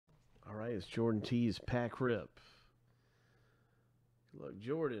right, it's Jordan T's pack rip. Good luck,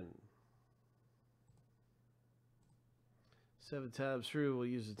 Jordan. 7 times through, we'll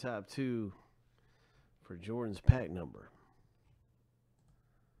use the top 2 for Jordan's pack number.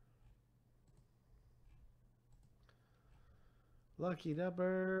 Lucky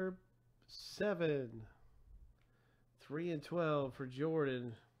number 7. 3 and 12 for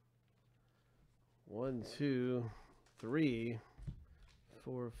Jordan. 1, 2, 3,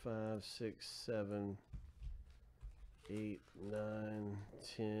 4, 5, 6, 7, 8, 9,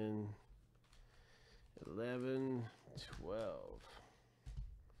 10, 11, 12.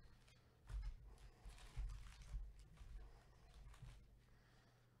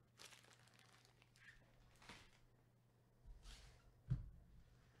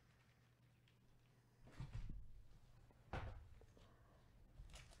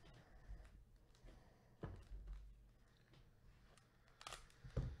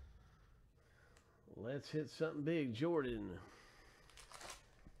 Let's hit something big, Jordan.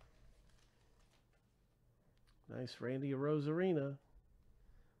 Nice Randy Rosarina.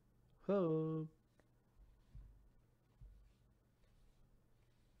 Ho.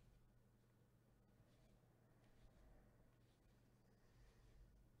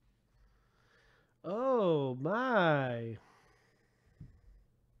 Oh my.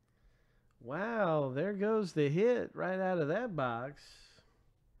 Wow, there goes the hit right out of that box.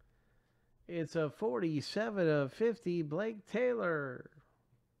 It's a 47 of 50, Blake Taylor.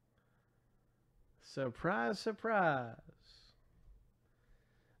 Surprise, surprise.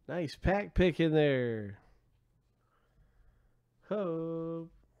 Nice pack pick in there. Hope.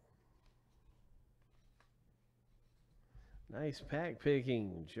 Nice pack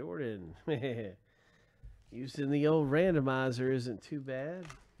picking, Jordan. Using the old randomizer isn't too bad.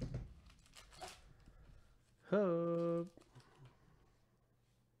 Hope.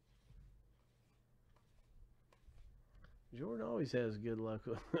 Jordan always has good luck.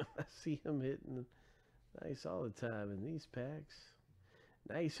 I see him hitting nice all the time in these packs.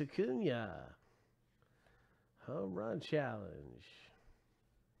 Nice Acuna. Home run challenge.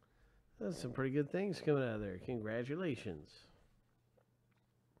 That's some pretty good things coming out of there. Congratulations.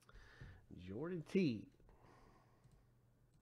 Jordan T.